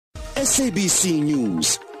SABC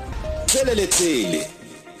News. Tshegofatso.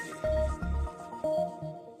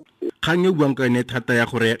 Kgang e buang ka yone thata ya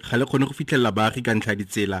gore ga le kgone go fitlhelela baagi ka ntlha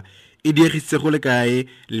ditsela e diegisitse go le kae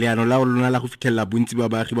leano la lona la go fitlhelela bontsi ba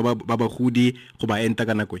baagi ba bagodi go ba enta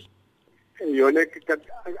ka nako yone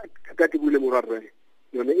ka ke bule morarre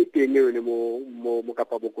yone e teng yone mo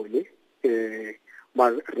Kapa Bokone ma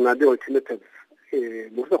rena le alternatives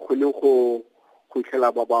mo sa kgone go fitlhela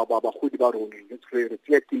ba bagodi ba rona re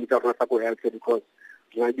tsaya team tsa rona tsa go health because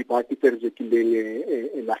rena di party tse re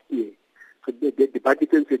tswileng last year. So the party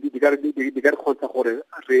tse di ka kgontsha gore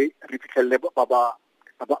re fitlhelle ba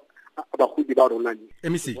bagodi ba rona ni.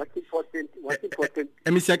 What's important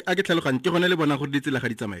MEC a ke tlhaloganye ke gone le bona gore ditsela ga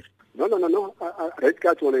di tsamaege. No re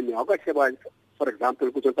ka tsone ne ga sheba for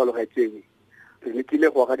example go tsotsa lo ga tseng re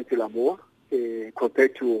nekile go ga ditsela mo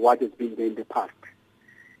compared to what has been there in the past.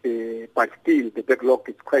 But still the backlog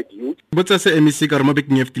is quite huge. Botsa se MEC ka re mo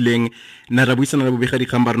bekeng eftileng na ra buisana le bobega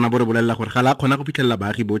dikgang ba rena bo re bolelela gore ga la kgona go fitlhelela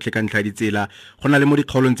baagi botlhe ka ntlha ditsela go na le mo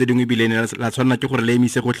dikgaolong tse dingwe bilene la tshwanna ke gore le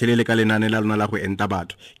emise go tlhelele ka lenane la lona la go enta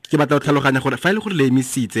batho ke batla go tlhaloganya gore fa ile gore le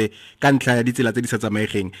emisitse ka ntlha ya ditsela tse di sa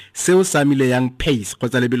tsamaegeng seo sa mile yang pace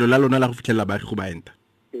kgotsa lebelo la lona la go fitlhelela baagi go ba enta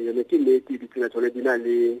le ke leti ditsela tsone di na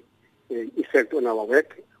le effect on our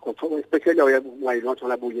work especially ya wa ile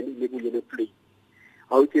tsona bo le play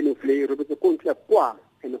how can you play re botse kontla kwa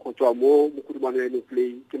ene go tswa mo mokhuduthamaga le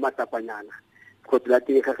play ke matapanyana go tla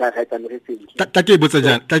teng ga tsamega sentle ta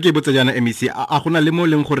ke botsa jana MEC a gona le mo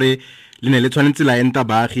leng gore le ne le tshwanetse la enta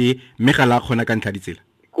baagi mme ga la kgona ka ntlha ditsela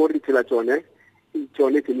go re tsela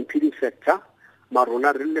tsone ke impeding factor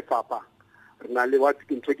marona re le fapa re na le what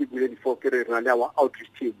ke ntse ke bule before ke re na le our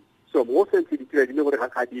outreach team so mo sense ditsela di le gore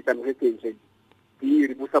ga di tsamega sentle di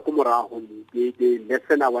re busa ko morago di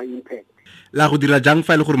lessen our impact la go dira jang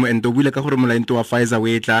fa ile gore moento o buile ka gore molaento wa Pfizer o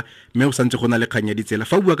etla mme go santse go na le kganya ditsela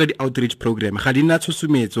fa o bua ka di-outreach program ga di na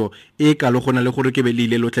tshosumetso e ka lo gona le gore ke be le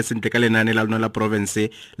ile lotlhe sentle ka lenane la lona la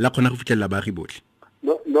province la kgona go fitlhelela baagi botlhe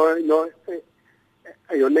no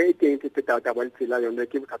yone e teng ke tata ba ditsela yone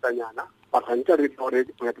ke bothatanyana ba gantsa re gore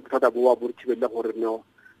ga ke bothata bo wa borithibela gore no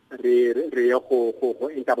re go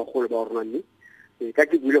enta bagolo ba rona ni ka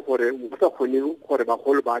ke bule gore mo sa kgone gore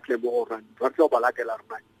bagolo ba tle mo go rona ba tlo ba latela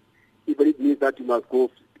rona even it means that you must go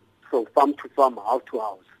from farm to farm, house to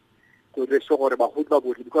house. So they show gore bagodi ba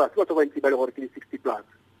botse because a se batho ba ntse ba le gore ke 60 plus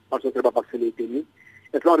ba tshwanetse ba vaccinated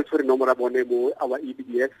as long as re nomora bone mo our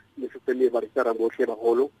EBDS le system e ba re tsara botlhe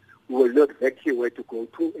bagolo we will know exactly where to go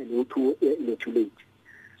to and who to inoculate.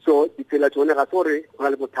 So ditsela tsone ga gore go na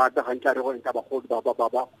le bothata ga ntse re go enta bagodi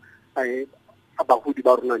bagodi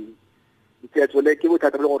ba rona ni ditsela tsone ke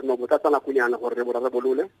bothata le gore no botsana kunyana gore re borare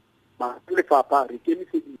bolole ma le fapa re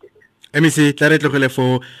kemiseditse MEC tla re tlogele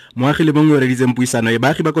fo moagi le mongwe o reditseng puisano e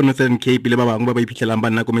baagi ba Northern Cape le ba bangwe ba ba iphitlhelang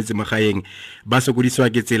ba nna ko metsemagaeng ba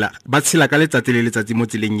sokodisiwa ke tsela ba tshela ka letsatsi le letsatsi mo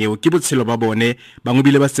tseleng eo ke botshelo ba bone bangwe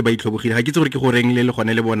bile ba se ba itlhobogile ga ke tse gore ke goreng le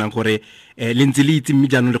gone le bonang gore le ntse le itse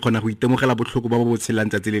mme jaanong le kgona go itemogela botlhoko ba ba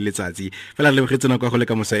botshelang tsatsi le letsatsi fela le lebogetse nako ya go le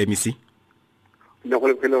ka mosa MEC nna go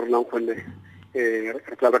le rona nkgonne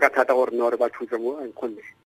re tla ba ka thata gore no re ba thusa mo nkgonne